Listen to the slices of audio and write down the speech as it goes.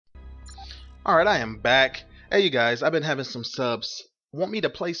Alright, I am back. Hey you guys, I've been having some subs want me to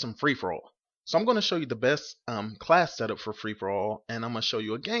play some free for all. So I'm going to show you the best class setup for free for all, and I'm going to show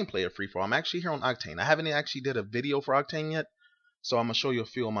you a gameplay of free for all. I'm actually here on Octane. I haven't actually did a video for Octane yet, so I'm going to show you a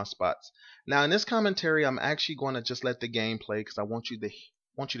few of my spots. Now in this commentary, I'm actually going to just let the game play because I want you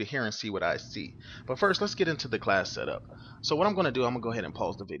to hear and see what I see. But first, let's get into the class setup. So what I'm going to do, I'm going to go ahead and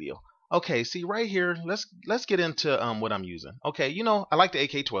pause the video. Okay, see right here, let's get into what I'm using. Okay, you know, I like the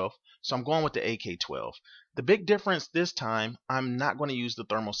AK-12, so I'm going with the AK-12. The big difference this time, I'm not going to use the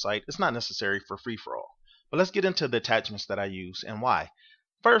thermal sight. It's not necessary for free-for-all. But let's get into the attachments that I use and why.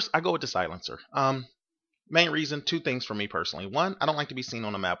 First, I go with the silencer. Main reason, two things for me personally. One, I don't like to be seen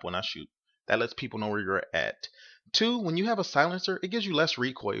on the map when I shoot. That lets people know where you're at. Two, when you have a silencer, it gives you less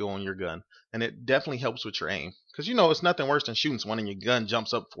recoil on your gun, and it definitely helps with your aim. Because you know it's nothing worse than shooting someone and your gun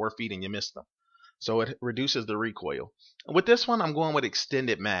jumps up 4 feet and you miss them. So it reduces the recoil. With this one, I'm going with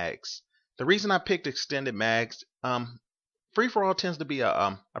extended mags. The reason I picked extended mags, free for all tends to be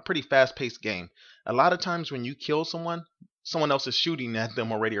a pretty fast-paced game. A lot of times when you kill someone, someone else is shooting at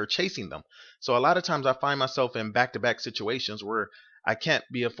them already or chasing them. So a lot of times I find myself in back-to-back situations where I can't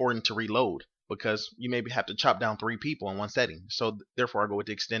be affording to reload because you maybe have to chop down 3 people in one setting. So therefore I go with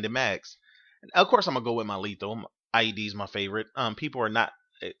the extended mags. And of course I'm gonna go with my lethal. IED is my favorite. People are not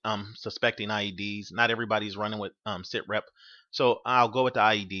suspecting IEDs. Not everybody's running with sit rep. So I'll go with the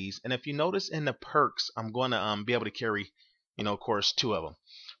IEDs. And if you notice in the perks, I'm going to be able to carry, you know, of course, 2 of them.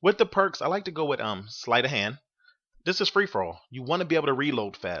 With the perks, I like to go with sleight of hand. This is free for all. You want to be able to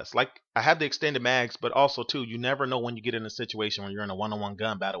reload fast. Like I have the extended mags, but also too, you never know when you get in a situation when you're in a one-on-one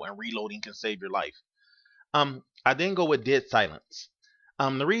gun battle and reloading can save your life. I then go with dead silence.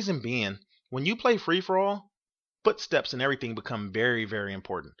 The reason being, when you play free for all, footsteps and everything become very, very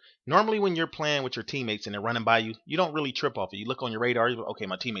important. Normally, when you're playing with your teammates and they're running by you, you don't really trip off it. You look on your radar, you go, okay,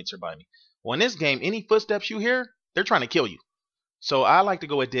 my teammates are by me. Well, in this game, any footsteps you hear, they're trying to kill you. So I like to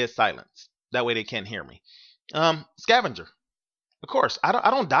go with dead silence. That way they can't hear me. Scavenger. Of course, I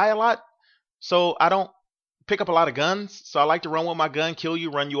don't die a lot, so I don't pick up a lot of guns. So I like to run with my gun, kill you,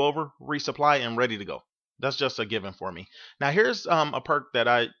 run you over, resupply, and ready to go. That's just a given for me. Now here's a perk that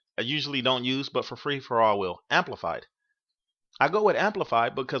I usually don't use, but for free for all I will. Amplified. I go with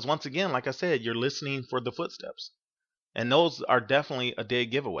amplified because once again, like I said, you're listening for the footsteps. And those are definitely a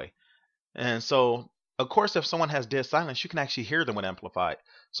dead giveaway. And so, of course, if someone has dead silence, you can actually hear them with amplified.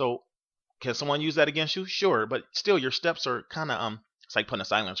 So can someone use that against you? Sure, but still your steps are kind of it's like putting a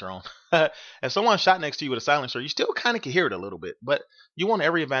silencer on. If someone shot next to you with a silencer, you still kind of can hear it a little bit, but you want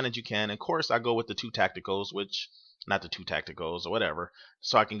every advantage you can. Of course, I go with the 2 tacticals, which not the 2 tacticals or whatever,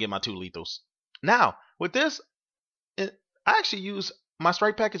 so I can get my 2 lethals. Now, with this, I actually use my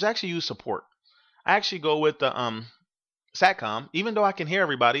strike package. I actually use support. I actually go with the satcom. Even though I can hear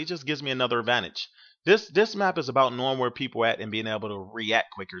everybody, it just gives me another advantage. This map is about knowing where people are at and being able to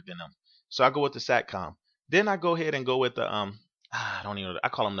react quicker than them. So I go with the satcom. Then I go ahead and go with the I don't even know, I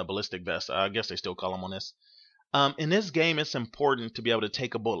call them the ballistic vest. I guess they still call them on this. In this game, it's important to be able to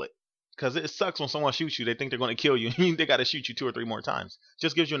take a bullet because it sucks when someone shoots you. They think they're going to kill you, and they got to shoot you 2 or 3 more times.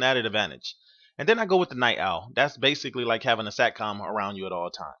 Just gives you an added advantage. And then I go with the night owl. That's basically like having a satcom around you at all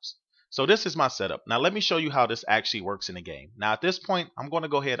times. So this is my setup. Now let me show you how this actually works in the game. Now at this point, I'm going to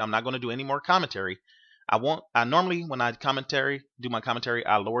go ahead. I'm not going to do any more commentary. I normally, when I do my commentary,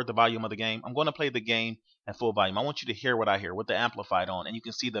 I lower the volume of the game. I'm going to play the game at full volume. I want you to hear what I hear with the amplified on, and you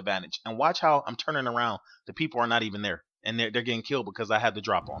can see the advantage. And watch how I'm turning around. The people are not even there, and they're getting killed because I had the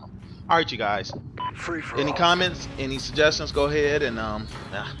drop on them. All right, you guys. Any comments? Any suggestions? Go ahead and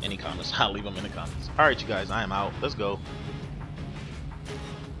any comments? I'll leave them in the comments. All right, you guys. I am out. Let's go.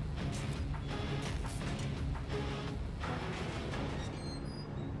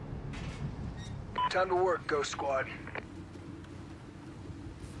 Time to work, Ghost Squad.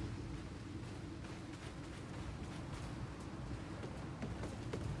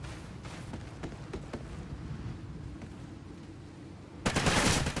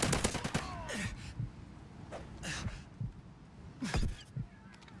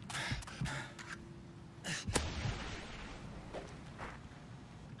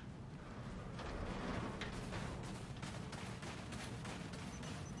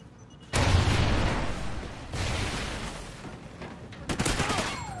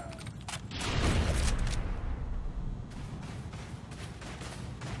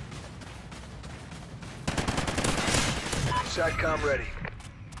 SATCOM ready.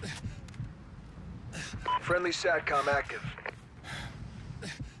 Friendly SATCOM active.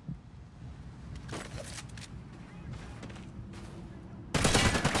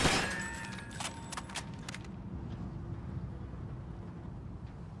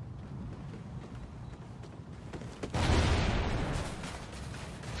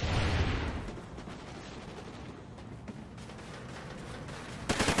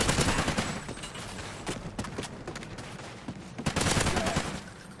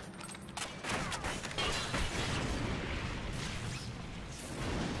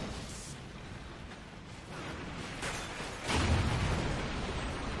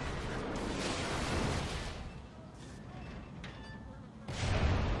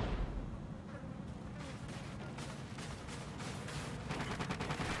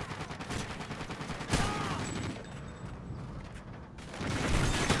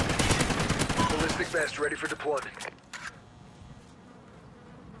 checklist ready for deployment.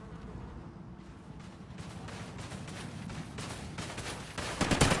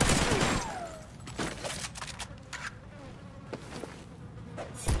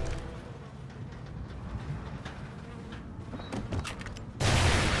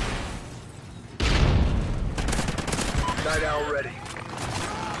 Night owl ready.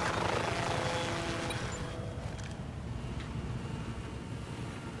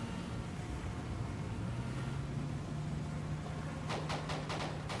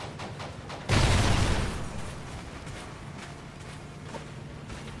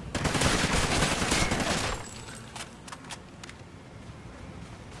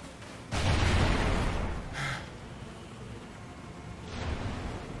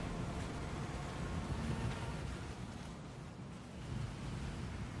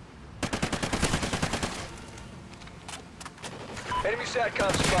 Enemy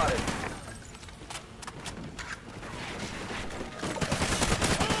SATCOM spotted.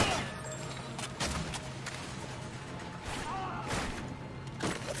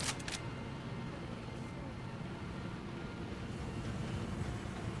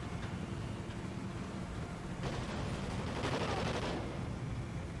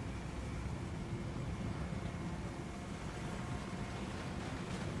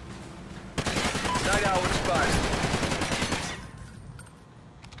 Night owl spotted.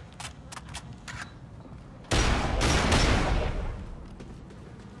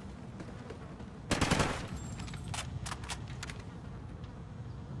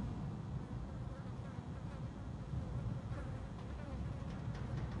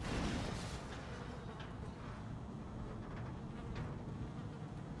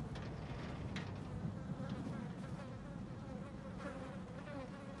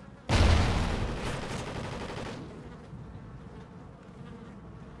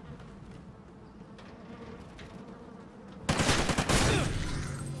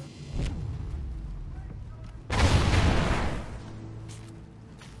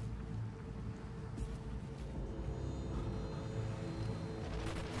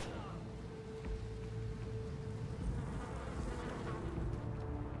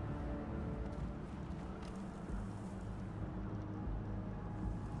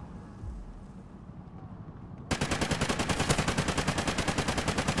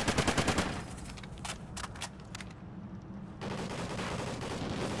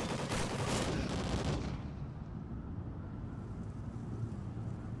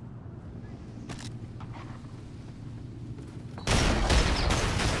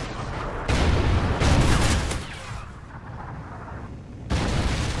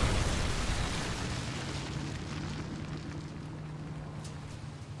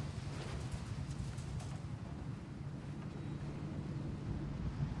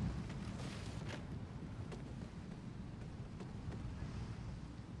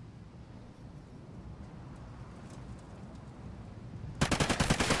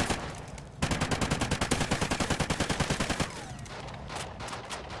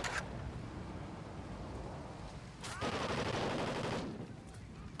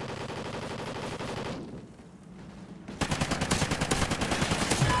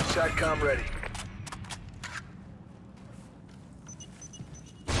 SATCOM ready.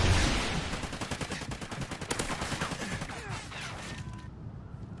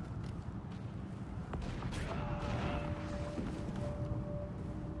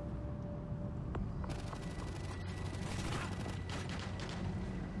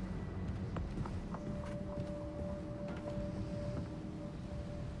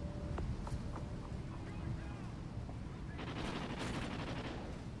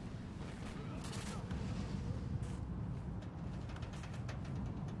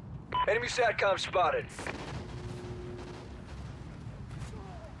 Enemy SATCOM spotted.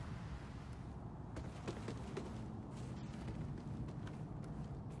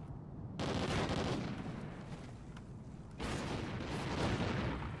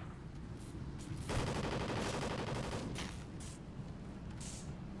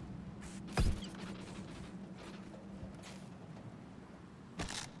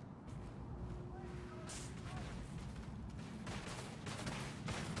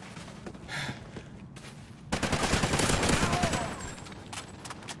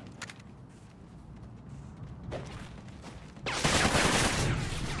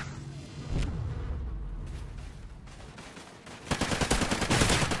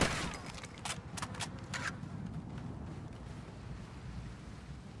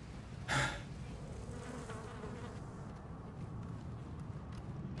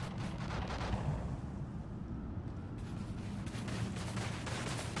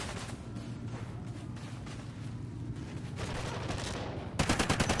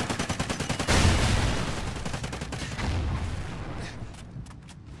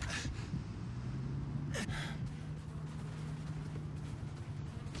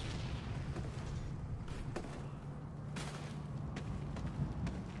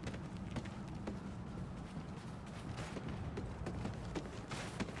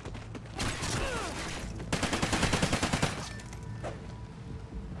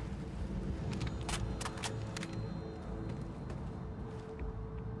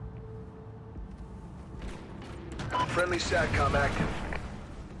 Friendly SATCOM active.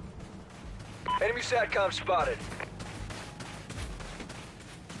 Enemy SATCOM spotted.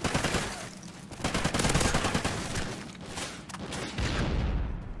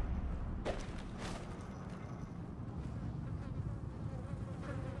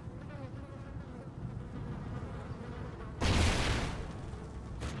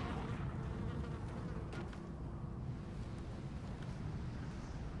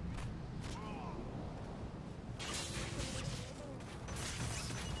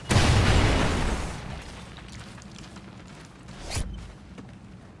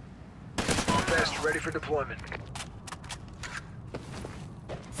 Best ready for deployment.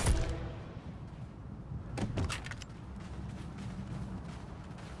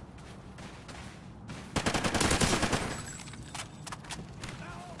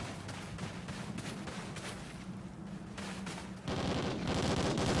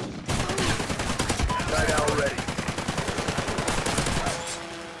 Night owl ready.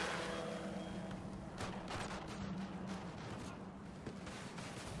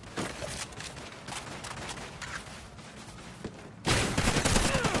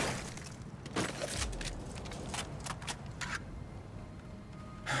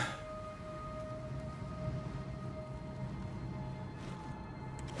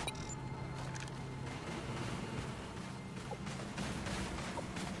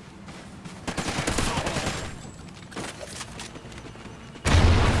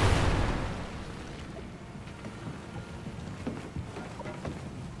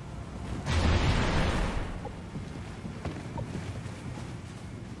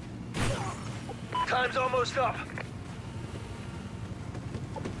 Time's almost up.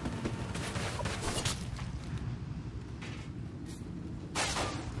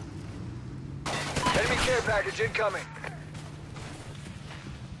 Enemy care package incoming.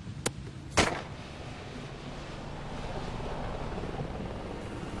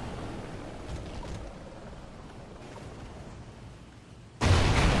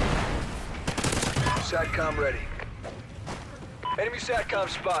 SATCOM ready. Enemy SATCOM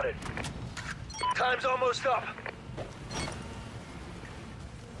spotted. Time's almost up.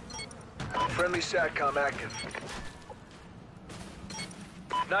 Friendly SATCOM active.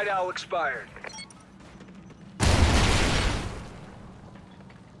 Night owl expired.